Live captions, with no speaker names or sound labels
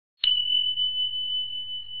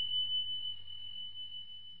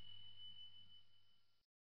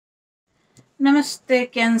ನಮಸ್ತೆ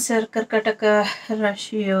ಕ್ಯಾನ್ಸರ್ ಕರ್ಕಾಟಕ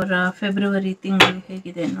ರಾಶಿಯವರ ಫೆಬ್ರವರಿ ತಿಂಗಳು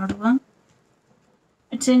ಹೇಗಿದೆ ನೋಡುವ.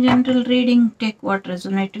 It's A general reading. Take what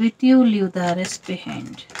resonate with you, leave the rest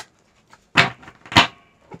behind.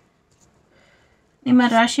 ನಿಮ್ಮ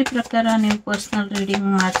ರಾಶಿ ಪ್ರಕಾರ ನೀವು ಪರ್ಸನಲ್ ರೀಡಿಂಗ್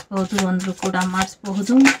ಮಾಡಿಸ್ಬಹುದು ಅಂದ್ರೂ ಕೂಡ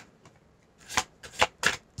ಮಾಡಿಸಬಹುದು.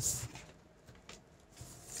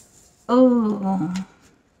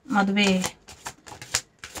 ಮದುವೆ,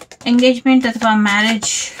 ಎಂಗೇಜ್ಮೆಂಟ್ ಅಥವಾ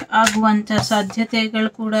ಮ್ಯಾರೇಜ್ ಆಗುವಂತ ಸಾಧ್ಯತೆಗಳು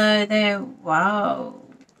ಕೂಡ ಇದೆ. ವಾವ್,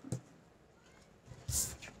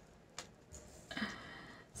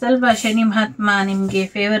 ಸ್ವಲ್ಪ ಶನಿ ಮಹಾತ್ಮ ನಿಮಗೆ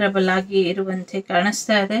ಫೇವರಬಲ್ ಆಗಿ ಇರುವಂತೆ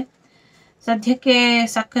ಕಾಣಿಸ್ತಾ ಇದೆ. ಸದ್ಯಕ್ಕೆ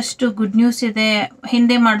ಸಾಕಷ್ಟು ಗುಡ್ ನ್ಯೂಸ್ ಇದೆ.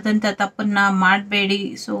 ಹಿಂದೆ ಮಾಡಿದಂಥ ತಪ್ಪನ್ನ ಮಾಡಬೇಡಿ.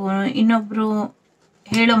 ಸೊ ಇನ್ನೊಬ್ರು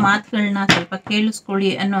ಹೇಳೋ ಮಾತುಗಳನ್ನ ಸ್ವಲ್ಪ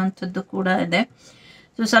ಕೇಳಿಸ್ಕೊಳ್ಳಿ ಅನ್ನುವಂಥದ್ದು ಕೂಡ ಇದೆ.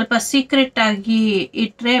 ಸೊ ಸ್ವಲ್ಪ ಸೀಕ್ರೆಟ್ ಆಗಿ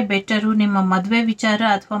ಇಟ್ಟರೆ ಬೆಟರು. ನಿಮ್ಮ ಮದುವೆ ವಿಚಾರ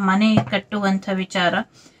ಅಥವಾ ಮನೆ ಕಟ್ಟುವಂಥ ವಿಚಾರ,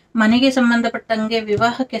 ಮನೆಗೆ ಸಂಬಂಧಪಟ್ಟಂಗೆ,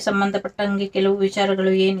 ವಿವಾಹಕ್ಕೆ ಸಂಬಂಧಪಟ್ಟಂಗೆ ಕೆಲವು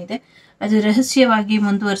ವಿಚಾರಗಳು ಏನಿದೆ ಅದು ರಹಸ್ಯವಾಗಿ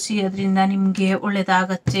ಮುಂದುವರಿಸಿ, ಅದರಿಂದ ನಿಮಗೆ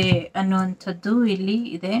ಒಳ್ಳೆಯದಾಗತ್ತೆ ಅನ್ನುವಂಥದ್ದು ಇಲ್ಲಿ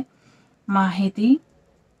ಇದೆ ಮಾಹಿತಿ.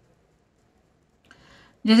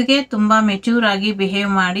 ಜೊತೆಗೆ ತುಂಬ ಮೆಚ್ಯೂರ್ ಆಗಿ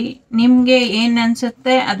ಬಿಹೇವ್ ಮಾಡಿ. ನಿಮಗೆ ಏನು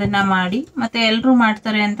ಅನಿಸುತ್ತೆ ಅದನ್ನು ಮಾಡಿ. ಮತ್ತು ಎಲ್ಲರೂ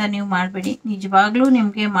ಮಾಡ್ತಾರೆ ಅಂತ ನೀವು ಮಾಡಬೇಡಿ. ನಿಜವಾಗ್ಲೂ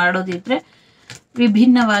ನಿಮಗೆ ಮಾಡೋದಿದ್ರೆ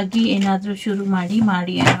ವಿಭಿನ್ನವಾಗಿ ಏನಾದರೂ ಶುರು ಮಾಡಿ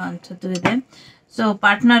ಅನ್ನುವಂಥದ್ದು ಇದೆ. ಸೊ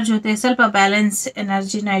ಪಾರ್ಟ್ನರ್ ಜೊತೆ ಸ್ವಲ್ಪ ಬ್ಯಾಲೆನ್ಸ್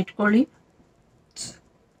ಎನರ್ಜಿನ ಇಟ್ಕೊಳ್ಳಿ.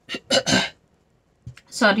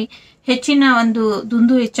 ಹೆಚ್ಚಿನ ಒಂದು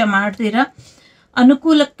ದುಂದು ವೆಚ್ಚ ಮಾಡ್ದಿರ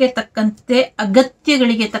ಅನುಕೂಲಕ್ಕೆ ತಕ್ಕಂತೆ,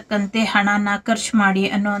 ಅಗತ್ಯಗಳಿಗೆ ತಕ್ಕಂತೆ ಹಣನ ಖರ್ಚು ಮಾಡಿ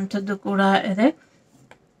ಅನ್ನುವಂಥದ್ದು ಕೂಡ ಇದೆ.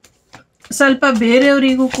 ಸ್ವಲ್ಪ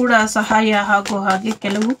ಬೇರೆಯವರಿಗೂ ಕೂಡ ಸಹಾಯ ಆಗೋ ಹಾಗೆ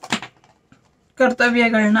ಕೆಲವು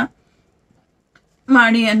ಕರ್ತವ್ಯಗಳನ್ನ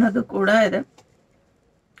ಮಾಡಿ ಅನ್ನೋದು ಕೂಡ ಇದೆ.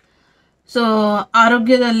 ಸೊ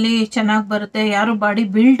ಆರೋಗ್ಯದಲ್ಲಿ ಚೆನ್ನಾಗಿ ಬರುತ್ತೆ. ಯಾರು ಬಾಡಿ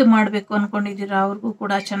ಬಿಲ್ಡ್ ಮಾಡಬೇಕು ಅಂದ್ಕೊಂಡಿದ್ದೀರಾ ಅವ್ರಿಗೂ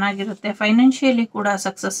ಕೂಡ ಚೆನ್ನಾಗಿರುತ್ತೆ. ಫೈನಾನ್ಷಿಯಲಿ ಕೂಡ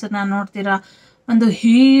ಸಕ್ಸಸ್ಸನ್ನು ನೋಡ್ತೀರಾ. ಒಂದು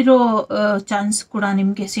ಹೀರೋ ಚಾನ್ಸ್ ಕೂಡ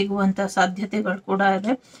ನಿಮಗೆ ಸಿಗುವಂಥ ಸಾಧ್ಯತೆಗಳು ಕೂಡ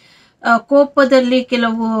ಇದೆ. ಕೋಪದಲ್ಲಿ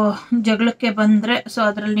ಕೆಲವು ಜಗಳಕ್ಕೆ ಬಂದರೆ ಸೊ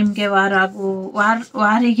ಅದರಲ್ಲಿ ನಿಮಗೆ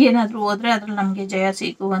ವಾರಿಗೆ ಏನಾದರೂ ಹೋದರೆ ಅದರಲ್ಲಿ ನಮಗೆ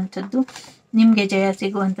ಜಯ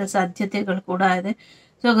ಸಿಗುವಂಥ ಸಾಧ್ಯತೆಗಳು ಕೂಡ ಇದೆ.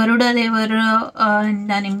 ಸೊ ಗರುಡ ದೇವರ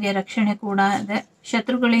ಇಂದ ನಿಮಗೆ ರಕ್ಷಣೆ ಕೂಡ ಇದೆ.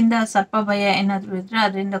 ಶತ್ರುಗಳಿಂದ ಸರ್ಪ ಭಯ ಏನಾದರೂ ಇದ್ರೆ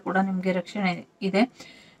ಅದರಿಂದ ಕೂಡ ನಿಮಗೆ ರಕ್ಷಣೆ ಇದೆ.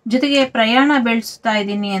 ಜೊತೆಗೆ ಪ್ರಯಾಣ ಬೆಳೆಸ್ತಾ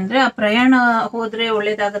ಇದ್ದೀನಿ ಅಂದರೆ ಆ ಪ್ರಯಾಣ ಹೋದರೆ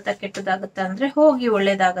ಒಳ್ಳೇದಾಗತ್ತಾ ಕೆಟ್ಟದಾಗತ್ತಾ ಅಂದರೆ ಹೋಗಿ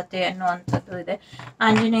ಒಳ್ಳೇದಾಗತ್ತೆ ಅನ್ನುವಂಥದ್ದು ಇದೆ.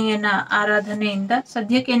 ಆಂಜನೇಯನ ಆರಾಧನೆಯಿಂದ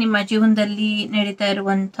ಸದ್ಯಕ್ಕೆ ನಿಮ್ಮ ಜೀವನದಲ್ಲಿ ನಡೀತಾ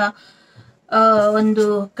ಇರುವಂಥ ಒಂದು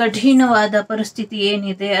ಕಠಿಣವಾದ ಪರಿಸ್ಥಿತಿ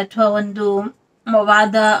ಏನಿದೆ ಅಥವಾ ಒಂದು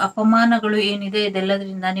ವಾದ ಅಪಮಾನಗಳು ಏನಿದೆ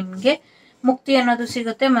ಇದೆಲ್ಲದರಿಂದ ನಿಮಗೆ ಮುಕ್ತಿ ಅನ್ನೋದು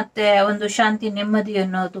ಸಿಗುತ್ತೆ. ಮತ್ತೆ ಒಂದು ಶಾಂತಿ, ನೆಮ್ಮದಿ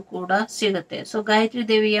ಅನ್ನೋದು ಕೂಡ ಸಿಗುತ್ತೆ. ಸೊ ಗಾಯತ್ರಿ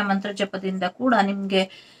ದೇವಿಯ ಮಂತ್ರ ಜಪದಿಂದ ಕೂಡ ನಿಮಗೆ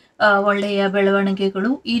ಒಳ್ಳೆಯ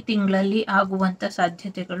ಬೆಳವಣಿಗೆಗಳು ಈ ತಿಂಗಳಲ್ಲಿ ಆಗುವಂಥ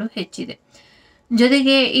ಸಾಧ್ಯತೆಗಳು ಹೆಚ್ಚಿದೆ.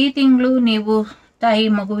 ಜೊತೆಗೆ ಈ ತಿಂಗಳು ನೀವು ತಾಯಿ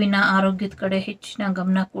ಮಗುವಿನ ಆರೋಗ್ಯದ ಕಡೆ ಹೆಚ್ಚಿನ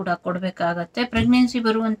ಗಮನ ಕೂಡ ಕೊಡಬೇಕಾಗತ್ತೆ. ಪ್ರೆಗ್ನೆನ್ಸಿ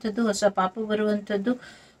ಬರುವಂಥದ್ದು, ಹೊಸ ಪಾಪು ಬರುವಂಥದ್ದು,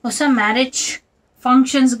 ಹೊಸ ಮ್ಯಾರೇಜ್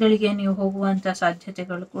ಫಂಕ್ಷನ್ಸ್ಗಳಿಗೆ ನೀವು ಹೋಗುವಂಥ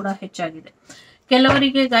ಸಾಧ್ಯತೆಗಳು ಕೂಡ ಹೆಚ್ಚಾಗಿದೆ.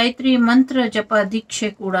 ಕೆಲವರಿಗೆ ಗಾಯತ್ರಿ ಮಂತ್ರ ಜಪ ದೀಕ್ಷೆ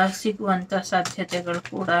ಕೂಡ ಸಿಗುವಂಥ ಸಾಧ್ಯತೆಗಳು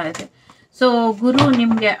ಕೂಡ ಇದೆ. ಸೊ ಗುರು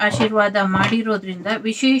ನಿಮಗೆ ಆಶೀರ್ವಾದ ಮಾಡಿರೋದ್ರಿಂದ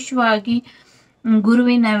ವಿಶೇಷವಾಗಿ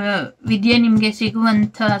ಗುರುವಿನ ವಿದ್ಯೆ ನಿಮಗೆ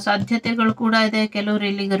ಸಿಗುವಂಥ ಸಾಧ್ಯತೆಗಳು ಕೂಡ ಇದೆ. ಕೆಲವರು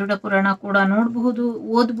ಇಲ್ಲಿ ಗರುಡ ಪುರಾಣ ಕೂಡ ನೋಡಬಹುದು,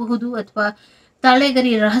 ಓದಬಹುದು, ಅಥವಾ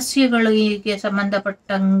ತಾಳೆಗರಿ ರಹಸ್ಯಗಳಿಗೆ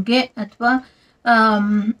ಸಂಬಂಧಪಟ್ಟಂಗೆ ಅಥವಾ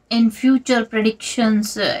ಇನ್ ಫ್ಯೂಚರ್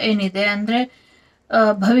ಪ್ರೆಡಿಕ್ಷನ್ಸ್ ಏನಿದೆ ಅಂದರೆ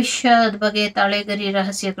ಭವಿಷ್ಯದ ಬಗ್ಗೆ ತಾಳೆಗರಿ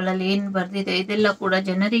ರಹಸ್ಯಗಳಲ್ಲಿ ಏನು ಬರೆದಿದೆ ಇದೆಲ್ಲ ಕೂಡ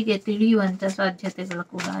ಜನರಿಗೆ ತಿಳಿಯುವಂಥ ಸಾಧ್ಯತೆಗಳು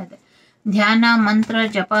ಕೂಡ ಇದೆ. ಧ್ಯಾನ, ಮಂತ್ರ,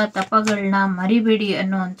 ಜಪ, ತಪಗಳನ್ನ ಮರಿಬೇಡಿ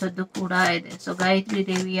ಅನ್ನುವಂಥದ್ದು ಕೂಡ ಇದೆ. ಸೊ ಗಾಯತ್ರಿ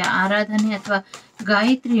ದೇವಿಯ ಆರಾಧನೆ ಅಥವಾ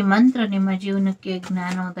ಗಾಯತ್ರಿ ಮಂತ್ರ ನಿಮ್ಮ ಜೀವನಕ್ಕೆ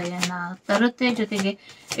ಜ್ಞಾನೋದಯನ ತರುತ್ತೆ, ಜೊತೆಗೆ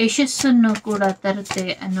ಯಶಸ್ಸನ್ನು ಕೂಡ ತರುತ್ತೆ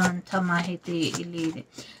ಅನ್ನುವಂಥ ಮಾಹಿತಿ ಇಲ್ಲಿ ಇದೆ.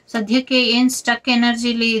 ಸದ್ಯಕ್ಕೆ ಏನು ಸ್ಟಕ್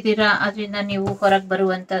ಎನರ್ಜಿಲಿ ಇದ್ದೀರಾ ಅದರಿಂದ ನೀವು ಹೊರಗೆ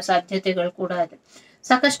ಬರುವಂಥ ಸಾಧ್ಯತೆಗಳು ಕೂಡ ಇದೆ.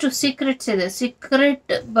 ಸಾಕಷ್ಟು ಸೀಕ್ರೆಟ್ಸ್ ಇದೆ.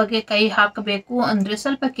 ಸೀಕ್ರೆಟ್ ಬಗ್ಗೆ ಕೈ ಹಾಕಬೇಕು ಅಂದರೆ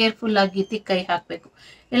ಸ್ವಲ್ಪ ಕೇರ್ಫುಲ್ ಆಗಿ ಕೈ ಹಾಕಬೇಕು.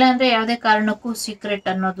 ಇಲ್ಲಾಂದರೆ ಯಾವುದೇ ಕಾರಣಕ್ಕೂ ಸೀಕ್ರೆಟ್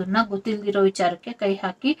ಅನ್ನೋದನ್ನ ಗೊತ್ತಿಲ್ಲದಿರೋ ವಿಚಾರಕ್ಕೆ ಕೈ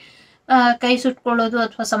ಹಾಕಿ ಕೈ ಸುಟ್ಕೊಳ್ಳೋದು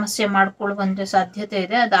ಅಥವಾ ಸಮಸ್ಯೆ ಮಾಡ್ಕೊಳ್ಳುವಂಥ ಸಾಧ್ಯತೆ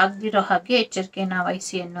ಇದೆ. ಅದಾಗದಿರೋ ಹಾಗೆ ಎಚ್ಚರಿಕೆನ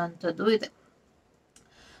ವಹಿಸಿ ಅನ್ನುವಂಥದ್ದು ಇದೆ.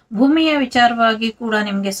 ಭೂಮಿಯ ವಿಚಾರವಾಗಿ ಕೂಡ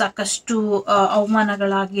ನಿಮಗೆ ಸಾಕಷ್ಟು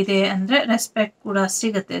ಅವಮಾನಗಳಾಗಿದೆ ಅಂದರೆ ರೆಸ್ಪೆಕ್ಟ್ ಕೂಡ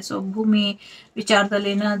ಸಿಗುತ್ತೆ. ಸೊ ಭೂಮಿ ವಿಚಾರದಲ್ಲಿ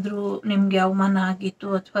ಏನಾದರೂ ನಿಮಗೆ ಅವಮಾನ ಆಗಿತ್ತು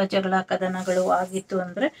ಅಥವಾ ಜಗಳ ಕದನಗಳು ಆಗಿತ್ತು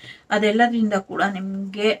ಅಂದರೆ ಅದೆಲ್ಲದರಿಂದ ಕೂಡ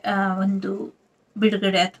ನಿಮಗೆ ಒಂದು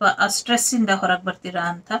ಬಿಡುಗಡೆ ಅಥವಾ ಆ ಸ್ಟ್ರೆಸ್ಸಿಂದ ಹೊರಗೆ ಬರ್ತೀರಾ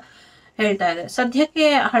ಅಂತ ಹೇಳ್ತಾ ಇದೆ. ಸದ್ಯಕ್ಕೆ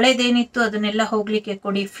ಹಳೇದೇನಿತ್ತು ಅದನ್ನೆಲ್ಲ ಹೋಗ್ಲಿಕ್ಕೆ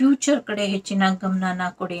ಕೊಡಿ. ಫ್ಯೂಚರ್ ಕಡೆ ಹೆಚ್ಚಿನ ಗಮನನ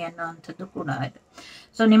ಕೊಡಿ ಅನ್ನೋವಂಥದ್ದು ಕೂಡ ಇದೆ.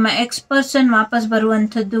 ಸೊ ನಿಮ್ಮ ಎಕ್ಸ್ ಪರ್ಸನ್ ವಾಪಸ್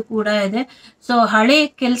ಬರುವಂಥದ್ದು ಕೂಡ ಇದೆ. ಸೊ ಹಳೆ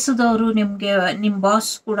ಕೆಲಸದವರು ನಿಮಗೆ, ನಿಮ್ಮ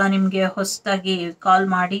ಬಾಸ್ ಕೂಡ ನಿಮಗೆ ಹೊಸದಾಗಿ ಕಾಲ್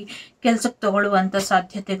ಮಾಡಿ ಕೆಲ್ಸಕ್ಕೆ ತಗೊಳ್ಳುವಂಥ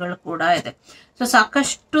ಸಾಧ್ಯತೆಗಳು ಕೂಡ ಇದೆ. ಸೊ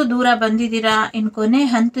ಸಾಕಷ್ಟು ದೂರ ಬಂದಿದ್ದೀರಾ. ಇನ್ನು ಕೊನೆ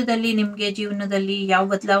ಹಂತದಲ್ಲಿ ನಿಮಗೆ ಜೀವನದಲ್ಲಿ ಯಾವ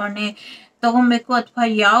ಬದಲಾವಣೆ ತಗೊಬೇಕು ಅಥವಾ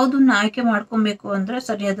ಯಾವುದನ್ನ ಆಯ್ಕೆ ಮಾಡ್ಕೊಬೇಕು ಅಂದ್ರೆ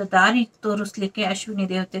ಸರಿಯಾದ ದಾರಿ ತೋರಿಸ್ಲಿಕ್ಕೆ ಅಶ್ವಿನಿ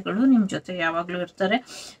ದೇವತೆಗಳು ನಿಮ್ ಜೊತೆ ಯಾವಾಗ್ಲೂ ಇರ್ತಾರೆ.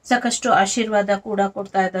 ಸಾಕಷ್ಟು ಆಶೀರ್ವಾದ ಕೂಡ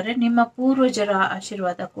ಕೊಡ್ತಾ ಇದ್ದಾರೆ. ನಿಮ್ಮ ಪೂರ್ವಜರ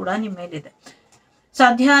ಆಶೀರ್ವಾದ ಕೂಡ ನಿಮ್ಮ ಮೇಲಿದೆ.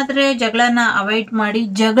 ಸಾಧ್ಯ ಆದ್ರೆ ಜಗಳನ ಅವಾಯ್ಡ್ ಮಾಡಿ,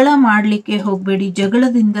 ಜಗಳ ಮಾಡ್ಲಿಕ್ಕೆ ಹೋಗ್ಬೇಡಿ.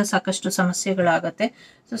 ಜಗಳದಿಂದ ಸಾಕಷ್ಟು ಸಮಸ್ಯೆಗಳಾಗತ್ತೆ.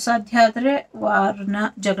 ಸೊ ಸಾಧ್ಯ ಆದ್ರೆ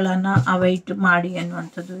ಜಗಳನ ಅವಾಯ್ಡ್ ಮಾಡಿ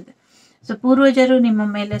ಅನ್ನುವಂಥದ್ದು ಇದೆ. ಸೊ ಪೂರ್ವಜರು ನಿಮ್ಮ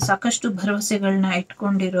ಮೇಲೆ ಸಾಕಷ್ಟು ಭರವಸೆಗಳನ್ನ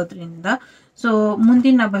ಇಟ್ಕೊಂಡಿರೋದ್ರಿಂದ ಸೊ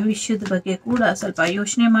ಮುಂದಿನ ಭವಿಷ್ಯದ ಬಗ್ಗೆ ಕೂಡ ಸ್ವಲ್ಪ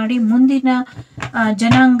ಯೋಚನೆ ಮಾಡಿ. ಮುಂದಿನ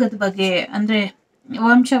ಜನಾಂಗದ ಬಗ್ಗೆ ಅಂದ್ರೆ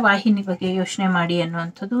ವಂಶವಾಹಿನಿ ಬಗ್ಗೆ ಯೋಚನೆ ಮಾಡಿ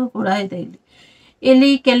ಅನ್ನುವಂಥದ್ದು ಕೂಡ ಇದೆ.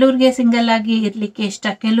 ಇಲ್ಲಿ ಕೆಲವ್ರಿಗೆ ಸಿಂಗಲ್ ಆಗಿ ಇರ್ಲಿಕ್ಕೆ ಇಷ್ಟ,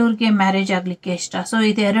 ಕೆಲವ್ರಿಗೆ ಮ್ಯಾರೇಜ್ ಆಗ್ಲಿಕ್ಕೆ ಇಷ್ಟ. ಸೊ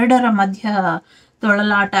ಇದೆರಡರ ಮಧ್ಯ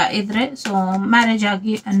ತೊಳಲಾಟ ಇದ್ರೆ ಸೊ ಮ್ಯಾರೇಜ್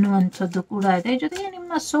ಆಗಿ ಅನ್ನುವಂಥದ್ದು ಕೂಡ ಇದೆ. ಜೊತೆಗೆ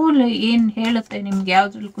ನಿಮ್ಮ ಸೋಲ್ ಏನ್ ಹೇಳುತ್ತೆ, ನಿಮ್ಗೆ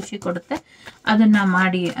ಯಾವ್ದ್ರಲ್ಲಿ ಖುಷಿ ಕೊಡುತ್ತೆ ಅದನ್ನ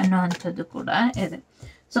ಮಾಡಿ ಅನ್ನುವಂಥದ್ದು ಕೂಡ ಇದೆ.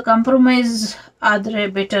 ಸೊ ಕಾಂಪ್ರಮೈಸ್ ಆದರೆ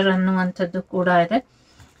ಬೆಟರ್ ಅನ್ನುವಂಥದ್ದು ಕೂಡ ಇದೆ.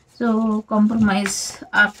 ಸೊ ಕಾಂಪ್ರಮೈಸ್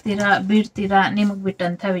ಆಗ್ತೀರಾ ಬಿಡ್ತೀರಾ ನಿಮಗೆ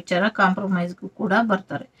ಬಿಟ್ಟಂಥ ವಿಚಾರ. ಕಾಂಪ್ರಮೈಸ್ಗೂ ಕೂಡ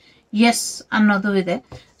ಬರ್ತಾರೆ. ಎಸ್ ಅನ್ನೋದು ಇದೆ.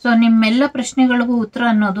 ಸೊ ನಿಮ್ಮೆಲ್ಲ ಪ್ರಶ್ನೆಗಳಿಗೂ ಉತ್ತರ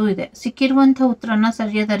ಅನ್ನೋದು ಇದೆ. ಸಿಕ್ಕಿರುವಂಥ ಉತ್ತರನ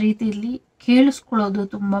ಸರಿಯಾದ ರೀತಿಯಲ್ಲಿ ಕೇಳಿಸ್ಕೊಳ್ಳೋದು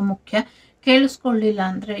ತುಂಬ ಮುಖ್ಯ. ಕೇಳಿಸ್ಕೊಳ್ಳಿಲ್ಲ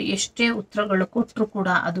ಅಂದ್ರೆ ಎಷ್ಟೇ ಉತ್ತರಗಳು ಕೊಟ್ಟರು ಕೂಡ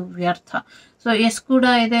ಅದು ವ್ಯರ್ಥ. ಸೊ ಎಸ್ ಕೂಡ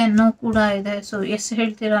ಇದೆ, ನೋ ಕೂಡ ಇದೆ. ಸೊ ಎಸ್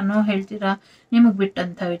ಹೇಳ್ತೀರಾ, ನೋ ಹೇಳ್ತೀರಾ, ನಿಮಗೆ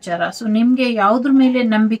ಬಿಟ್ಟಂತ ವಿಚಾರ. ಸೊ ನಿಮ್ಗೆ ಯಾವ್ದ್ರ ಮೇಲೆ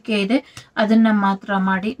ನಂಬಿಕೆ ಇದೆ ಅದನ್ನ ಮಾತ್ರ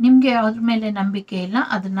ಮಾಡಿ. ನಿಮ್ಗೆ ಯಾವ್ದ್ರ ಮೇಲೆ ನಂಬಿಕೆ ಇಲ್ಲ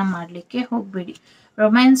ಅದನ್ನ ಮಾಡ್ಲಿಕ್ಕೆ ಹೋಗ್ಬೇಡಿ.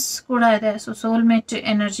 ರೊಮ್ಯಾನ್ಸ್ ಕೂಡ ಇದೆ. ಸೊ ಸೋಲ್ಮೇಟ್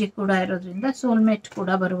ಎನರ್ಜಿ ಕೂಡ ಇರೋದ್ರಿಂದ ಸೋಲ್ಮೇಟ್ ಕೂಡ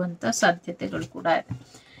ಬರುವಂತ ಸಾಧ್ಯತೆಗಳು ಕೂಡ ಇದೆ.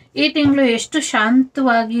 ಈ ತಿಂಗಳು ಎಷ್ಟು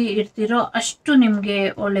ಶಾಂತವಾಗಿ ಇರ್ತೀರೋ ಅಷ್ಟು ನಿಮ್ಗೆ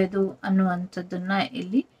ಒಳ್ಳೇದು ಅನ್ನುವಂಥದ್ದನ್ನ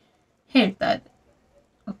ಇಲ್ಲಿ ಹೇಳ್ತಾ ಇದೆ.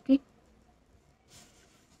 ಓಕೆ,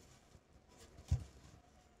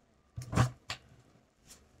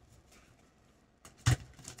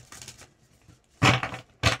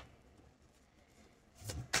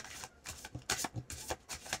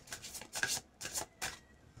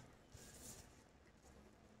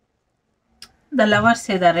 ದ ಲವರ್ಸ್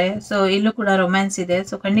ಇದ್ದಾರೆ. ಸೊ ಇಲ್ಲೂ ಕೂಡ ರೊಮ್ಯಾನ್ಸ್ ಇದೆ.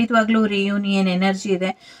 ಸೊ ಖಂಡಿತವಾಗ್ಲೂ ರಿಯೂನಿಯನ್ ಎನರ್ಜಿ ಇದೆ.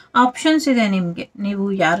 ಆಪ್ಷನ್ಸ್ ಇದೆ ನಿಮಗೆ, ನೀವು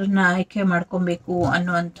ಯಾರನ್ನ ಆಯ್ಕೆ ಮಾಡ್ಕೊಬೇಕು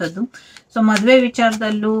ಅನ್ನುವಂಥದ್ದು. ಸೊ ಮದುವೆ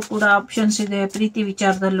ವಿಚಾರದಲ್ಲೂ ಕೂಡ ಆಪ್ಷನ್ಸ್ ಇದೆ, ಪ್ರೀತಿ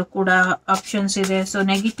ವಿಚಾರದಲ್ಲೂ ಕೂಡ ಆಪ್ಷನ್ಸ್ ಇದೆ. ಸೊ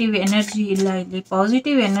ನೆಗೆಟಿವ್ ಎನರ್ಜಿ ಇಲ್ಲ, ಇಲ್ಲಿ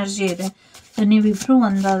ಪಾಸಿಟಿವ್ ಎನರ್ಜಿ ಇದೆ. ಸೊ ನೀವಿಬ್ರು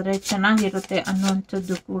ಒಂದಾದ್ರೆ ಚೆನ್ನಾಗಿರುತ್ತೆ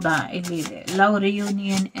ಅನ್ನುವಂಥದ್ದು ಕೂಡ ಇಲ್ಲಿ ಇದೆ. ಲವ್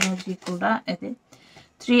ರಿಯೂನಿಯನ್ ಎನರ್ಜಿ ಕೂಡ ಇದೆ.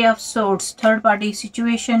 3 ಆಫ್ ಸೋರ್ಡ್ಸ್ ಥರ್ಡ್ ಪಾರ್ಟಿ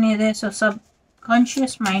ಸಿಚುವೇಶನ್ ಇದೆ. ಸೊ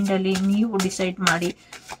ಕಾನ್ಷಿಯಸ್ ಮೈಂಡಲ್ಲಿ ನೀವು ಡಿಸೈಡ್ ಮಾಡಿ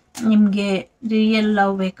ನಿಮಗೆ ರಿಯಲ್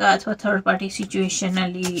ಲವ್ ಬೇಕಾ ಅಥವಾ ಥರ್ಡ್ ಪಾರ್ಟಿ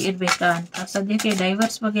ಸಿಚುವೇಶನಲ್ಲಿ ಇರಬೇಕಾ ಅಂತ. ಸದ್ಯಕ್ಕೆ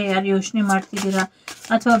ಡೈವರ್ಸ್ ಬಗ್ಗೆ ಯಾರು ಯೋಚನೆ ಮಾಡ್ತಿದ್ದೀರಾ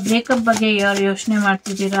ಅಥವಾ ಬ್ರೇಕಪ್ ಬಗ್ಗೆ ಯಾರು ಯೋಚನೆ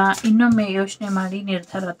ಮಾಡ್ತಿದ್ದೀರಾ, ಇನ್ನೊಮ್ಮೆ ಯೋಚನೆ ಮಾಡಿ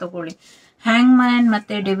ನಿರ್ಧಾರ ತಗೊಳ್ಳಿ. ಹ್ಯಾಂಗ್ ಮ್ಯಾನ್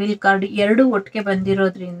ಮತ್ತು ಡೆವಿಲ್ ಕಾರ್ಡ್ ಎರಡೂ ಒಟ್ಟಿಗೆ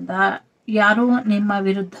ಬಂದಿರೋದ್ರಿಂದ ಯಾರೋ ನಿಮ್ಮ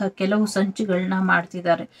ವಿರುದ್ಧ ಕೆಲವು ಸಂಚುಗಳನ್ನ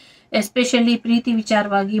ಮಾಡ್ತಿದ್ದಾರೆ. ಎಸ್ಪೆಷಲಿ ಪ್ರೀತಿ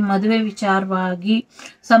ವಿಚಾರವಾಗಿ, ಮದುವೆ ವಿಚಾರವಾಗಿ,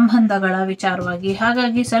 ಸಂಬಂಧಗಳ ವಿಚಾರವಾಗಿ.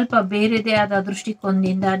 ಹಾಗಾಗಿ ಸ್ವಲ್ಪ ಬೇರೆದೇ ಆದ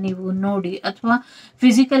ದೃಷ್ಟಿಕೋನದಿಂದ ನೀವು ನೋಡಿ, ಅಥವಾ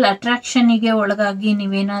ಫಿಸಿಕಲ್ ಅಟ್ರಾಕ್ಷನ್ನಿಗೆ ಒಳಗಾಗಿ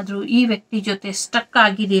ನೀವೇನಾದರೂ ಈ ವ್ಯಕ್ತಿ ಜೊತೆ ಸ್ಟಕ್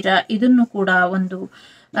ಆಗಿದ್ದೀರಾ, ಇದನ್ನು ಕೂಡ ಒಂದು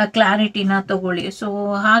ಕ್ಲಾರಿಟಿನ ತಗೊಳ್ಳಿ. ಸೊ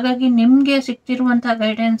ಹಾಗಾಗಿ ನಿಮಗೆ ಸಿಗ್ತಿರುವಂಥ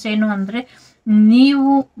ಗೈಡೆನ್ಸ್ ಏನು ಅಂದರೆ, ನೀವು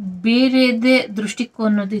ಬೇರೆದೇ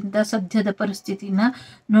ದೃಷ್ಟಿಕೋನದಿಂದ ಸದ್ಯದ ಪರಿಸ್ಥಿತಿನ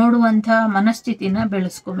ನೋಡುವಂಥ ಮನಸ್ಥಿತಿನ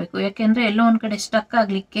ಬೆಳೆಸ್ಕೋಬೇಕು. ಯಾಕೆಂದರೆ ಎಲ್ಲೋ ಒಂದು ಕಡೆ ಸ್ಟಕ್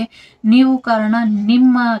ಆಗಲಿಕ್ಕೆ ನೀವು ಕಾರಣ.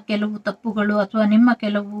 ನಿಮ್ಮ ಕೆಲವು ತಪ್ಪುಗಳು ಅಥವಾ ನಿಮ್ಮ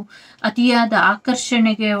ಕೆಲವು ಅತಿಯಾದ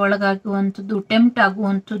ಆಕರ್ಷಣೆಗೆ ಒಳಗಾಗುವಂಥದ್ದು, ಟೆಂಪ್ಟ್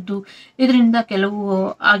ಆಗುವಂಥದ್ದು, ಇದರಿಂದ ಕೆಲವು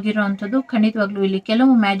ಆಗಿರೋವಂಥದ್ದು. ಖಂಡಿತವಾಗ್ಲೂ ಇಲ್ಲಿ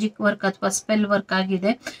ಕೆಲವು ಮ್ಯಾಜಿಕ್ ವರ್ಕ್ ಅಥವಾ ಸ್ಪೆಲ್ ವರ್ಕ್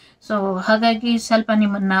ಆಗಿದೆ. ಸೊ ಹಾಗಾಗಿ ಸ್ವಲ್ಪ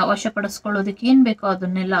ನಿಮ್ಮನ್ನ ವಶಪಡಿಸ್ಕೊಳ್ಳೋದಕ್ಕೆ ಏನು ಬೇಕೋ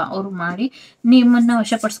ಅದನ್ನೆಲ್ಲ ಅವರು ಮಾಡಿ ನಿಮ್ಮನ್ನ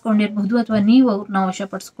ವಶಪಡಿಸ್ಕೊಂಡಿರ್ಬಹುದು, ಅಥವಾ ನೀವು ಅವ್ರನ್ನ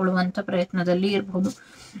ವಶಪಡಿಸ್ಕೊಳ್ಳುವಂಥ ಪ್ರಯತ್ನದಲ್ಲಿ ಇರಬಹುದು.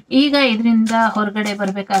 ಈಗ ಇದರಿಂದ ಹೊರಗಡೆ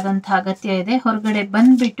ಬರಬೇಕಾದಂಥ ಅಗತ್ಯ ಇದೆ. ಹೊರಗಡೆ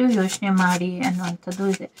ಬಂದ್ಬಿಟ್ಟು ಯೋಚನೆ ಮಾಡಿ ಅನ್ನುವಂಥದ್ದು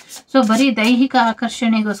ಇದೆ. ಸೊ ಬರೀ ದೈಹಿಕ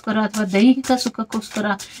ಆಕರ್ಷಣೆಗೋಸ್ಕರ ಅಥವಾ ದೈಹಿಕ ಸುಖಕ್ಕೋಸ್ಕರ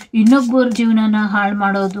ಇನ್ನೊಬ್ಬರ ಜೀವನನ ಹಾಳು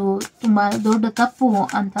ಮಾಡೋದು ತುಂಬ ದೊಡ್ಡ ತಪ್ಪು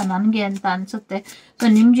ಅಂತ ನನಗೆ ಅಂತ ಅನಿಸುತ್ತೆ. ಸೊ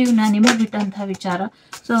ನಿಮ್ಮ ಜೀವನ ನಿಮಗೆ ಬಿಟ್ಟಂಥ ವಿಚಾರ.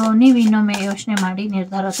 ಸೊ ನೀವು ಇನ್ನೊಮ್ಮೆ ಯೋಚನೆ ಮಾಡಿ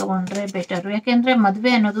ನಿರ್ಧಾರ ತಗೊಂಡ್ರೆ ಬೆಟರು. ಯಾಕೆಂದರೆ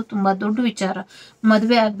ಮದುವೆ ಅನ್ನೋದು ತುಂಬ ದೊಡ್ಡ ವಿಚಾರ.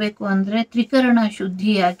 ಮದುವೆ ಆಗಬೇಕು ಅಂದರೆ ತ್ರಿಕರಣ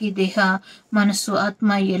ಶುದ್ಧಿಯಾಗಿ ದೇಹ, ಮನಸ್ಸು,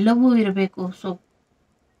 ಆತ್ಮ ಎಲ್ಲವೂ ಇರಬೇಕು. ಸೊ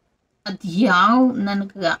ಅದು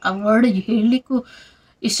ನನಗೆ ಆ ವರ್ಡ್ ಹೇಳಲಿಕ್ಕೂ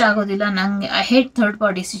ಇಷ್ಟ ಆಗೋದಿಲ್ಲ. ನಂಗೆ I hate third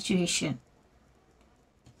party situation.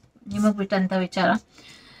 ನಿಮಗೆ ಬಿಟ್ಟಂಥ ವಿಚಾರ.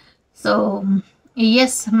 ಸೊ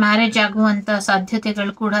ಎಸ್, ಮ್ಯಾರೇಜ್ ಆಗುವಂಥ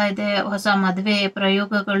ಸಾಧ್ಯತೆಗಳು ಕೂಡ ಇದೆ. ಹೊಸ ಮದುವೆ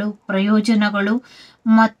ಪ್ರಯೋಜನಗಳು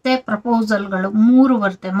ಮತ್ತು ಪ್ರಪೋಸಲ್ಗಳು 3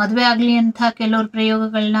 ಬರುತ್ತೆ. ಮದುವೆ ಆಗಲಿ ಅಂತ ಕೆಲವರು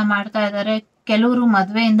ಪ್ರಯೋಗಗಳನ್ನ ಮಾಡ್ತಾ ಇದ್ದಾರೆ. ಕೆಲವರು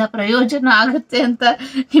ಮದುವೆಯಿಂದ ಪ್ರಯೋಜನ ಆಗುತ್ತೆ ಅಂತ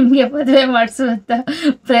ನಿಮಗೆ ಮದುವೆ ಮಾಡಿಸುವಂಥ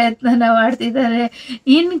ಪ್ರಯತ್ನನ ಮಾಡ್ತಿದ್ದಾರೆ.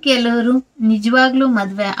 ಇನ್ನು ಕೆಲವರು ನಿಜವಾಗ್ಲೂ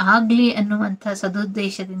ಮದುವೆ ಆಗಲಿ ಅನ್ನುವಂಥ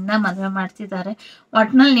ಸದುದ್ದೇಶದಿಂದ ಮದುವೆ ಮಾಡ್ತಿದ್ದಾರೆ.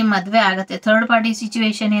 ಒಟ್ನಲ್ಲಿ ನಿಮ್ಮ ಮದುವೆ ಆಗುತ್ತೆ. ಥರ್ಡ್ ಪಾರ್ಟಿ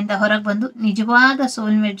ಸಿಚುವೇಶನಿಂದ ಹೊರಗೆ ಬಂದು ನಿಜವಾದ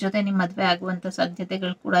ಸೋಲ್ಮೇಟ್ ಜೊತೆ ನಿಮ್ಮ ಮದುವೆ ಆಗುವಂಥ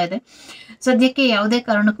ಸಾಧ್ಯತೆಗಳು ಕೂಡ ಇದೆ. ಸದ್ಯಕ್ಕೆ ಯಾವುದೇ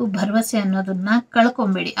ಕಾರಣಕ್ಕೂ ಭರವಸೆ ಅನ್ನೋದನ್ನ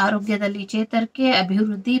ಕಳ್ಕೊಂಬೇಡಿ. ಆರೋಗ್ಯದಲ್ಲಿ ಚೇತರಿಕೆ,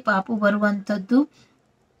 ಅಭಿವೃದ್ಧಿ, ಪಾಪು ಬರುವಂಥದ್ದು,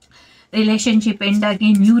 ರಿಲೇಶನ್ಶಿಪ್ ಎಂಡ್ ಆಗಿ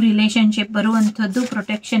ನ್ಯೂ ರಿಲೇಶನ್ಶಿಪ್ ಬರುವಂಥದ್ದು,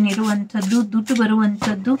 ಪ್ರೊಟೆಕ್ಷನ್ ಇರುವಂಥದ್ದು, ದುಡ್ಡು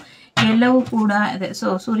ಬರುವಂಥದ್ದು ಎಲ್ಲವೂ ಕೂಡ ಇದೆ. ಸೊ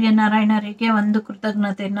ಸೂರ್ಯನಾರಾಯಣರಿಗೆ ಒಂದು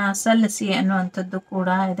ಕೃತಜ್ಞತೆಯನ್ನು ಸಲ್ಲಿಸಿ ಅನ್ನುವಂಥದ್ದು ಕೂಡ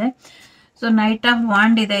ಇದೆ. ಸೊ ನೈಟ್ ಆಫ್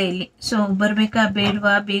ವಾಂಡ್ ಇದೆ ಇಲ್ಲಿ. ಸೊ ಬರಬೇಕಾ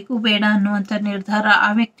ಬೇಡವಾ, ಬೇಕು ಬೇಡ ಅನ್ನುವಂಥ ನಿರ್ಧಾರ ಆ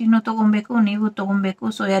ವ್ಯಕ್ತಿನೂ ತೊಗೊಬೇಕು, ನೀವು ತೊಗೊಬೇಕು.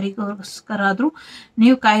 ಸೊ ಯಾರಿಗೋಸ್ಕರ ಆದರೂ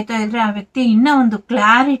ನೀವು ಕಾಯ್ತಾ ಇದ್ರೆ ಆ ವ್ಯಕ್ತಿ ಇನ್ನೂ ಒಂದು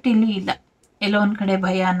ಕ್ಲಾರಿಟಿಲಿ ಇಲ್ಲ. ಎಲ್ಲೋ ಒಂದು ಕಡೆ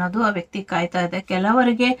ಭಯ ಅನ್ನೋದು ಆ ವ್ಯಕ್ತಿ ಕಾಯ್ತಾ ಇದೆ.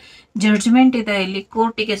 ಕೆಲವರಿಗೆ ಜಡ್ಜ್ಮೆಂಟ್ ಇದೆ ಇಲ್ಲಿ.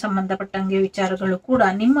 ಕೋರ್ಟಿಗೆ ಸಂಬಂಧಪಟ್ಟಂಗೆ ವಿಚಾರಗಳು ಕೂಡ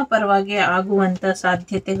ನಿಮ್ಮ ಪರವಾಗಿ ಆಗುವಂಥ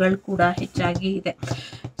ಸಾಧ್ಯತೆಗಳು ಕೂಡ ಹೆಚ್ಚಾಗಿ ಇದೆ.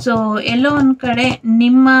 ಸೊ ಎಲ್ಲೋ ಒಂದು ಕಡೆ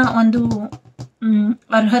ನಿಮ್ಮ ಒಂದು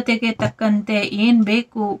ಅರ್ಹತೆಗೆ ತಕ್ಕಂತೆ ಏನು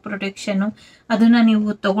ಬೇಕು ಪ್ರೊಟೆಕ್ಷನು, ಅದನ್ನು ನೀವು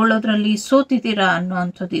ತಗೊಳ್ಳೋದ್ರಲ್ಲಿ ಸೋತಿದ್ದೀರಾ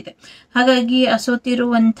ಅನ್ನುವಂಥದ್ದು ಇದೆ. ಹಾಗಾಗಿ ಆ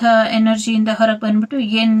ಸೋತಿರುವಂಥ ಎನರ್ಜಿಯಿಂದ ಹೊರಗೆ ಬಂದ್ಬಿಟ್ಟು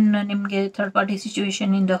ಏನು ನಿಮಗೆ ಥರ್ಡ್ ಪಾರ್ಟಿ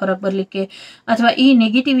ಸಿಚುವೇಶನಿಂದ ಹೊರಗೆ ಬರಲಿಕ್ಕೆ ಅಥವಾ ಈ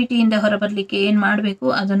ನೆಗೆಟಿವಿಟಿಯಿಂದ ಹೊರಬರಲಿಕ್ಕೆ ಏನು ಮಾಡಬೇಕು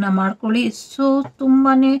ಅದನ್ನು ಮಾಡ್ಕೊಳ್ಳಿ. ಸೊ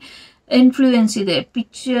ತುಂಬಾ ಇನ್ಫ್ಲೂಯೆನ್ಸ್ ಇದೆ.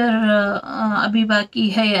 ಪಿಕ್ಚರ್ ಅಭಿ ಬಾಕಿ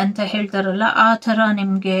ಹೈ ಅಂತ ಹೇಳ್ತಾರಲ್ಲ, ಆ ಥರ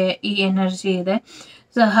ನಿಮಗೆ ಈ ಎನರ್ಜಿ ಇದೆ.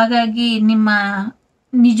 ಸೊ ಹಾಗಾಗಿ ನಿಮ್ಮ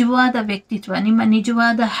ನಿಜವಾದ ವ್ಯಕ್ತಿತ್ವ, ನಿಮ್ಮ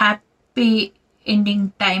ನಿಜವಾದ ಹ್ಯಾಪಿ ಎಂಡಿಂಗ್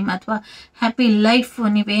ಟೈಮ್ ಅಥವಾ ಹ್ಯಾಪಿ ಲೈಫ್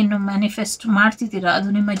ನೀವೇನು ಮ್ಯಾನಿಫೆಸ್ಟ್ ಮಾಡ್ತಿದ್ದೀರಾ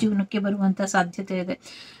ಅದು ನಿಮ್ಮ ಜೀವನಕ್ಕೆ ಬರುವಂಥ ಸಾಧ್ಯತೆ ಇದೆ.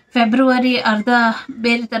 ಫೆಬ್ರವರಿ ಅರ್ಧ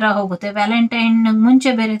ಬೇರೆ ಥರ ಹೋಗುತ್ತೆ, ವ್ಯಾಲೆಂಟೈನ್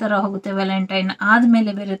ಮುಂಚೆ ಬೇರೆ ಥರ ಹೋಗುತ್ತೆ, ವ್ಯಾಲೆಂಟೈನ್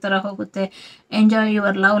ಆದಮೇಲೆ ಬೇರೆ ಥರ ಹೋಗುತ್ತೆ. ಎಂಜಾಯ್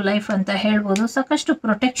ಯುವರ್ ಲವ್ ಲೈಫ್ ಅಂತ ಹೇಳ್ಬೋದು. ಸಾಕಷ್ಟು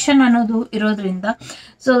ಪ್ರೊಟೆಕ್ಷನ್ ಅನ್ನೋದು ಇರೋದ್ರಿಂದ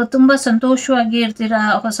ಸೊ ತುಂಬ ಸಂತೋಷವಾಗಿ ಇರ್ತೀರ.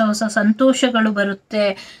 ಹೊಸ ಹೊಸ ಸಂತೋಷಗಳು ಬರುತ್ತೆ.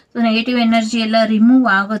 ಸೊ ನೆಗೆಟಿವ್ ಎನರ್ಜಿ ಎಲ್ಲ ರಿಮೂವ್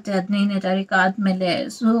ಆಗುತ್ತೆ 15ನೇ ತಾರೀಕು ಆದಮೇಲೆ.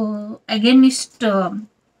 ಸೊ ಅಗೇನಿಸ್ಟ್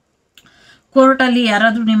ಕೋರ್ಟಲ್ಲಿ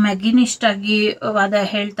ಯಾರಾದರೂ ನಿಮ್ಮ ಅಗೇನಿಸ್ಟ್ ಆಗಿ ವಾದ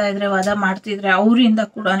ಹೇಳ್ತಾ ಇದ್ರೆ, ವಾದ ಮಾಡ್ತಿದ್ರೆ ಅವರಿಂದ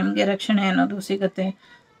ಕೂಡ ನಿಮಗೆ ರಕ್ಷಣೆ ಅನ್ನೋದು ಸಿಗುತ್ತೆ.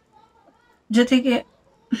 ಜೊತೆಗೆ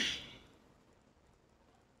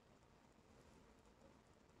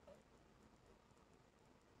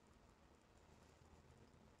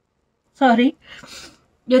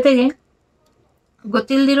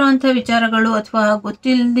ಗೊತ್ತಿಲ್ದಿರೋಂಥ ವಿಚಾರಗಳು ಅಥವಾ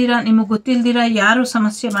ನಿಮಗೆ ಗೊತ್ತಿಲ್ದಿರ ಯಾರು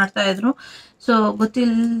ಸಮಸ್ಯೆ ಮಾಡ್ತಾ ಇದ್ರು, ಸೊ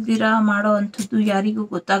ಗೊತ್ತಿಲ್ದಿರ ಮಾಡೋ ಅಂಥದ್ದು ಯಾರಿಗೂ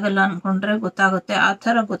ಗೊತ್ತಾಗಲ್ಲ ಅಂದ್ಕೊಂಡ್ರೆ ಗೊತ್ತಾಗುತ್ತೆ. ಆ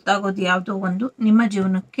ಥರ ಗೊತ್ತಾಗೋದು ಯಾವುದೋ ಒಂದು ನಿಮ್ಮ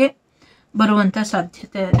ಜೀವನಕ್ಕೆ ಬರುವಂಥ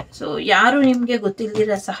ಸಾಧ್ಯತೆ ಇದೆ. ಸೊ ಯಾರು ನಿಮಗೆ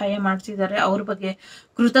ಗೊತ್ತಿಲ್ದಿರ ಸಹಾಯ ಮಾಡ್ತಿದ್ದಾರೆ ಅವ್ರ ಬಗ್ಗೆ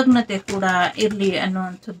ಕೃತಜ್ಞತೆ ಕೂಡ ಇರಲಿ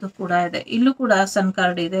ಅನ್ನುವಂಥದ್ದು ಕೂಡ ಇದೆ. ಇಲ್ಲೂ ಕೂಡ ಸನ್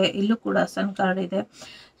ಕಾರ್ಡ್ ಇದೆ.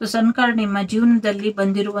 ಸೊ ಸನ್ ಕಾರ್ಡ್ ನಿಮ್ಮ ಜೀವನದಲ್ಲಿ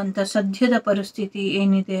ಬಂದಿರುವಂಥ ಸದ್ಯದ ಪರಿಸ್ಥಿತಿ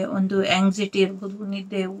ಏನಿದೆ, ಒಂದು ಆಂಗ್ಸೈಟಿ ಇರ್ಬೋದು,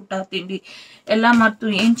 ನಿದ್ದೆ, ಊಟ, ತಿಂಡಿ ಎಲ್ಲ ಮರೆತು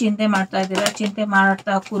ಏನು ಚಿಂತೆ ಮಾಡ್ತಾ ಇದ್ದೀರಾ, ಚಿಂತೆ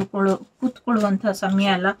ಮಾಡ್ತಾ ಕೂತ್ಕೊಳ್ಳುವಂಥ ಸಮಯ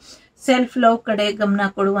ಅಲ್ಲ. ಸೆಲ್ಫ್ ಲವ್ ಕಡೆ ಗಮನ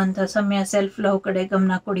ಕೊಡುವಂಥ ಸಮಯ. ಸೆಲ್ಫ್ ಲವ್ ಕಡೆ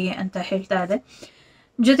ಗಮನ ಕೊಡಿ ಅಂತ ಹೇಳ್ತಾ ಇದೆ.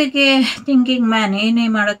 ಜೊತೆಗೆ ಥಿಂಕಿಂಗ್ ಮ್ಯಾನ್, ಏನೇ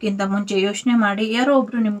ಮಾಡೋಕ್ಕಿಂತ ಮುಂಚೆ ಯೋಚನೆ ಮಾಡಿ. ಯಾರೋ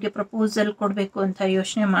ಒಬ್ರು ನಿಮಗೆ ಪ್ರಪೋಸಲ್ ಕೊಡಬೇಕು ಅಂತ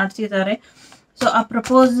ಯೋಚನೆ ಮಾಡ್ತಿದ್ದಾರೆ. ಸೊ ಆ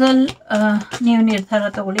ಪ್ರಪೋಸಲ್ ನೀವು ನಿರ್ಧಾರ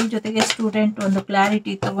ತಗೊಳ್ಳಿ. ಜೊತೆಗೆ ಸ್ಟೂಡೆಂಟ್ ಒಂದು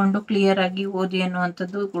ಕ್ಲಾರಿಟಿ ತಗೊಂಡು ಕ್ಲಿಯರ್ ಆಗಿ ಓದಿ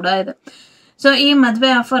ಅನ್ನುವಂಥದ್ದು ಕೂಡ ಇದೆ. ಸೊ ಈ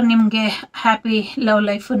ಮದುವೆ ಆಫರ್ ನಿಮಗೆ ಹ್ಯಾಪಿ ಲವ್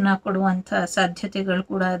ಲೈಫನ್ನು ಕೊಡುವಂಥ ಸಾಧ್ಯತೆಗಳು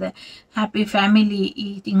ಕೂಡ ಇದೆ. ಹ್ಯಾಪಿ ಫ್ಯಾಮಿಲಿ ಈ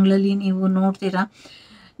ತಿಂಗಳಲ್ಲಿ ನೀವು ನೋಡ್ತೀರಾ.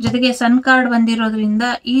 ಜೊತೆಗೆ ಸನ್ ಕಾರ್ಡ್ ಬಂದಿರೋದ್ರಿಂದ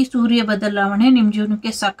ಈ ಸೂರ್ಯ ಬದಲಾವಣೆ ನಿಮ್ಮ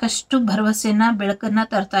ಜೀವನಕ್ಕೆ ಸಾಕಷ್ಟು ಭರವಸೆನ, ಬೆಳಕನ್ನ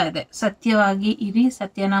ತರ್ತಾ ಇದೆ. ಸತ್ಯವಾಗಿ ಇರಿ,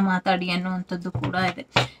 ಸತ್ಯನ ಮಾತಾಡಿ ಅನ್ನುವಂಥದ್ದು ಕೂಡ ಇದೆ.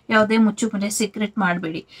 ಯಾವುದೇ ಮುಚ್ಚುಮರೆ ಸೀಕ್ರೆಟ್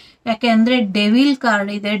ಮಾಡಬೇಡಿ. ಯಾಕೆ ಅಂದರೆ ಡೆವಿಲ್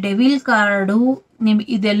ಕಾರ್ಡ್ ಇದೆ. ಡೆವಿಲ್ ಕಾರ್ಡು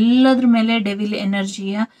ಇದೆಲ್ಲದ್ರ ಮೇಲೆ ಡೆವಿಲ್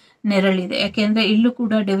ಎನರ್ಜಿಯ ನೆರಳಿದೆ. ಯಾಕೆಂದರೆ ಇಲ್ಲೂ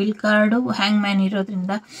ಕೂಡ ಡೆವಿಲ್ ಕಾರ್ಡು ಹ್ಯಾಂಗ್ ಮ್ಯಾನ್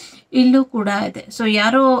ಇರೋದ್ರಿಂದ ಇಲ್ಲೂ ಕೂಡ ಇದೆ. ಸೊ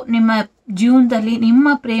ಯಾರೋ ನಿಮ್ಮ ಜೀವನದಲ್ಲಿ, ನಿಮ್ಮ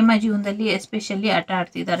ಪ್ರೇಮ ಜೀವನದಲ್ಲಿ ಎಸ್ಪೆಷಲಿ ಆಟ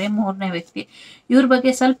ಆಡ್ತಿದ್ದಾರೆ 3ನೇ ವ್ಯಕ್ತಿ. ಇವ್ರ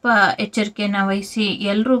ಬಗ್ಗೆ ಸ್ವಲ್ಪ ಎಚ್ಚರಿಕೆನ ವಹಿಸಿ.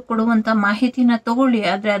 ಎಲ್ಲರೂ ಕೊಡುವಂಥ ಮಾಹಿತಿನ ತಗೊಳ್ಳಿ,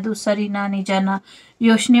 ಆದರೆ ಅದು ಸರಿನಾ ನಿಜಾನ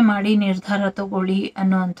ಯೋಚನೆ ಮಾಡಿ ನಿರ್ಧಾರ ತಗೊಳ್ಳಿ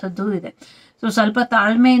ಅನ್ನುವಂಥದ್ದು ಇದೆ. ಸೊ ಸ್ವಲ್ಪ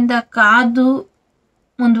ತಾಳ್ಮೆಯಿಂದ ಕಾದು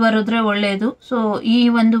ಮುಂದುವರೆದ್ರೆ ಒಳ್ಳೆಯದು. ಸೊ ಈ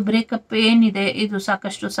ಒಂದು ಬ್ರೇಕಪ್ ಏನಿದೆ ಇದು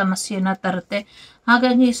ಸಾಕಷ್ಟು ಸಮಸ್ಯೆನ ತರುತ್ತೆ.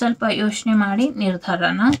 ಹಾಗಾಗಿ ಸ್ವಲ್ಪ ಯೋಚನೆ ಮಾಡಿ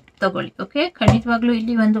ನಿರ್ಧಾರನ ತಗೊಳ್ಳಿ. ಓಕೆ, ಖಂಡಿತವಾಗ್ಲೂ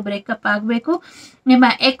ಇಲ್ಲಿ ಒಂದು ಬ್ರೇಕಪ್ ಆಗಬೇಕು, ನಿಮ್ಮ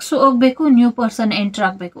ಎಕ್ಸ್ ಹೋಗ್ಬೇಕು, ನ್ಯೂ ಪರ್ಸನ್ ಎಂಟ್ರ್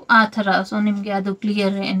ಆಗಬೇಕು, ಆ ಥರ. ಸೊ ನಿಮಗೆ ಅದು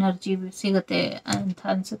ಕ್ಲಿಯರ್ ಎನರ್ಜಿ ಸಿಗುತ್ತೆ ಅಂತ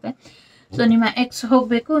ಅನಿಸುತ್ತೆ. ಸೊ ನಿಮ್ಮ ಎಕ್ಸ್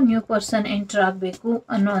ಹೋಗಬೇಕು, ನ್ಯೂ ಪರ್ಸನ್ ಎಂಟ್ರ್ ಆಗಬೇಕು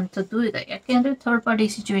ಅನ್ನುವಂಥದ್ದು ಇದೆ. ಯಾಕೆಂದರೆ ಥರ್ಡ್ ಪಾರ್ಟಿ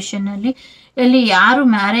ಸಿಚುವೇಶನಲ್ಲಿ ಎಲ್ಲಿ ಯಾರು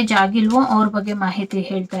ಮ್ಯಾರೇಜ್ ಆಗಿಲ್ವೋ ಅವ್ರ ಬಗ್ಗೆ ಮಾಹಿತಿ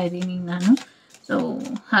ಹೇಳ್ತಾ ಇದ್ದೀನಿ ನಾನು. ಸೊ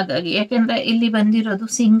ಹಾಗಾಗಿ ಯಾಕೆಂದರೆ ಇಲ್ಲಿ ಬಂದಿರೋದು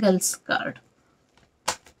ಸಿಂಗಲ್ಸ್ ಕಾರ್ಡ್.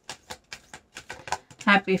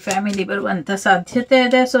 ಹ್ಯಾಪಿ ಫ್ಯಾಮಿಲಿ ಬರುವಂಥ ಸಾಧ್ಯತೆ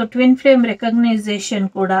ಇದೆ. ಸೊ ಟ್ವಿನ್ ಫ್ಲೇಮ್ ರೆಕಗ್ನೈಸೇಷನ್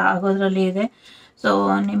ಕೂಡ ಆಗೋದ್ರಲ್ಲಿ ಇದೆ. ಸೊ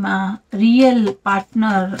ನಿಮ್ಮ ರಿಯಲ್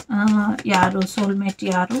ಪಾರ್ಟ್ನರ್ ಯಾರು, ಸೋಲ್ಮೇಟ್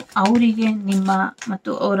ಯಾರು, ಅವರಿಗೆ ನಿಮ್ಮ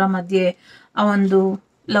ಮತ್ತು ಅವರ ಮಧ್ಯೆ ಆ ಒಂದು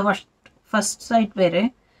ಲವ್ ಫಸ್ಟ್ ಸೈಟ್ ಬೇರೆ,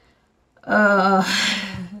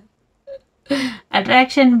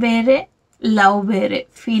 ಅಟ್ರಾಕ್ಷನ್ ಬೇರೆ, ಲವ್ ಬೇರೆ,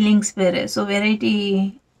 ಫೀಲಿಂಗ್ಸ್ ಬೇರೆ. ಸೊ ವೆರೈಟಿ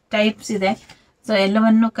ಟೈಪ್ಸ್ ಇದೆ. ಸೊ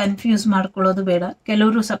ಎಲ್ಲವನ್ನು ಕನ್ಫ್ಯೂಸ್ ಮಾಡ್ಕೊಳ್ಳೋದು ಬೇಡ.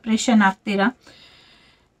 ಕೆಲವರು ಸಪ್ರೇಷನ್ ಆಗ್ತೀರಾ.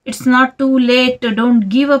 It's not too late, don't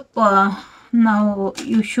give up, ನಾವು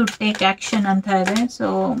ಯು ಶುಡ್ ಟೇಕ್ ಆ್ಯಕ್ಷನ್ ಅಂತ ಇದೆ. ಸೊ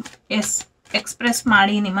ಎಸ್, ಎಕ್ಸ್ಪ್ರೆಸ್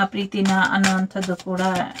ಮಾಡಿ ನಿಮ್ಮ ಪ್ರೀತಿನ ಅನ್ನುವಂಥದ್ದು ಕೂಡ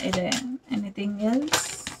ಇದೆ. Anything else?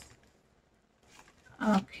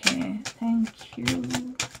 Okay, thank you.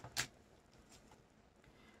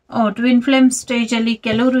 Twin flame ಸ್ಟೇಜಲ್ಲಿ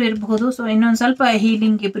ಕೆಲವರು ಇರಬಹುದು. ಸೊ ಇನ್ನೊಂದು ಸ್ವಲ್ಪ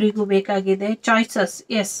ಹೀಲಿಂಗ್ ಇಬ್ಬರಿಗೂ ಬೇಕಾಗಿದೆ. ಚಾಯ್ಸಸ್,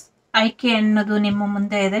 ಎಸ್, ಆಯ್ಕೆ ಅನ್ನೋದು ನಿಮ್ಮ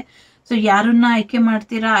ಮುಂದೆ ಇದೆ. ಸೊ ಯಾರನ್ನ ಆಯ್ಕೆ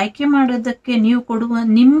ಮಾಡ್ತೀರಾ, ಆಯ್ಕೆ ಮಾಡೋದಕ್ಕೆ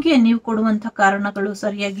ನಿಮಗೆ ನೀವು ಕೊಡುವಂಥ ಕಾರಣಗಳು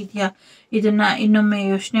ಸರಿಯಾಗಿದೆಯಾ, ಇದನ್ನ ಇನ್ನೊಮ್ಮೆ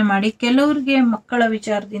ಯೋಚನೆ ಮಾಡಿ. ಕೆಲವ್ರಿಗೆ ಮಕ್ಕಳ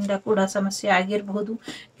ವಿಚಾರದಿಂದ ಕೂಡ ಸಮಸ್ಯೆ ಆಗಿರಬಹುದು,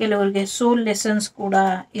 ಕೆಲವ್ರಿಗೆ ಸೋಲ್ ಲೆಸನ್ಸ್ ಕೂಡ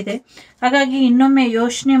ಇದೆ. ಹಾಗಾಗಿ ಇನ್ನೊಮ್ಮೆ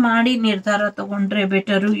ಯೋಚನೆ ಮಾಡಿ ನಿರ್ಧಾರ ತಗೊಂಡ್ರೆ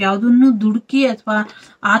ಬೆಟರು. ಯಾವುದನ್ನು ದುಡುಕಿ ಅಥವಾ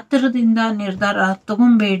ಆ ಥರದಿಂದ ನಿರ್ಧಾರ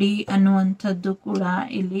ತಗೊಬೇಡಿ ಅನ್ನುವಂಥದ್ದು ಕೂಡ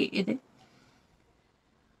ಇಲ್ಲಿ ಇದೆ.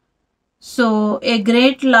 So a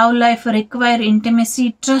great love life require intimacy,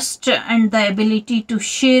 trust and the ability to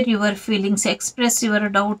share your feelings, express your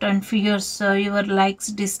doubt and fears, your likes,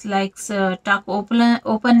 dislikes, talk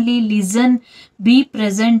openly, listen, be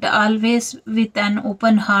present, always with an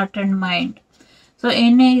open heart and mind. So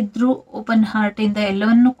ಏನೇ ಇದ್ರೂ open ಹಾರ್ಟಿಂದ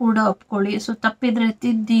ಎಲ್ಲವನ್ನೂ ಕೂಡ ಒಪ್ಕೊಳ್ಳಿ. So ತಪ್ಪಿದ್ರೆ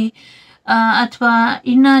ತಿದ್ದಿ, ಅಥವಾ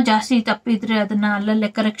ಇನ್ನೂ ಜಾಸ್ತಿ ತಪ್ಪಿದ್ರೆ ಅದನ್ನು ಅಲ್ಲಲ್ಲೇ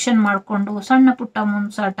ಕರೆಕ್ಷನ್ ಮಾಡಿಕೊಂಡು ಸಣ್ಣ ಪುಟ್ಟ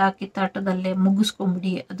ಮುಂಸಾಟ ಕಿತ್ತಾಟದಲ್ಲೇ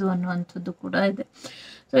ಮುಗಿಸ್ಕೊಂಬಿಡಿ ಅದು ಅನ್ನುವಂಥದ್ದು ಕೂಡ ಇದೆ.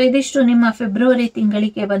 ಸೊ ಇದಿಷ್ಟು ನಿಮ್ಮ ಫೆಬ್ರವರಿ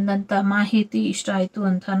ತಿಂಗಳಿಗೆ ಬಂದಂಥ ಮಾಹಿತಿ. ಇಷ್ಟ ಆಯಿತು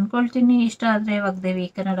ಅಂತ ಅಂದ್ಕೊಳ್ತೀನಿ. ಇಷ್ಟ ಆದರೆ ವಾಗ್ದೇವಿ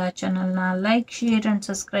ಕನ್ನಡ ಚಾನಲ್ನ ಲೈಕ್, ಶೇರ್ ಆ್ಯಂಡ್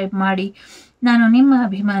ಸಬ್ಸ್ಕ್ರೈಬ್ ಮಾಡಿ. ನಾನು ನಿಮ್ಮ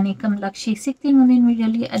ಅಭಿಮಾನಿ ಕಮಲಾಕ್ಷಿ. ಸಿಗ್ತೀನಿ ಮುಂದಿನ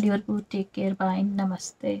ವಿಡಿಯೋಲಿ. ಅಲ್ಲಿವರೆಗೂ ಟೇಕ್ ಕೇರ್, ಬಾಯ್,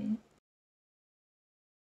 ನಮಸ್ತೆ.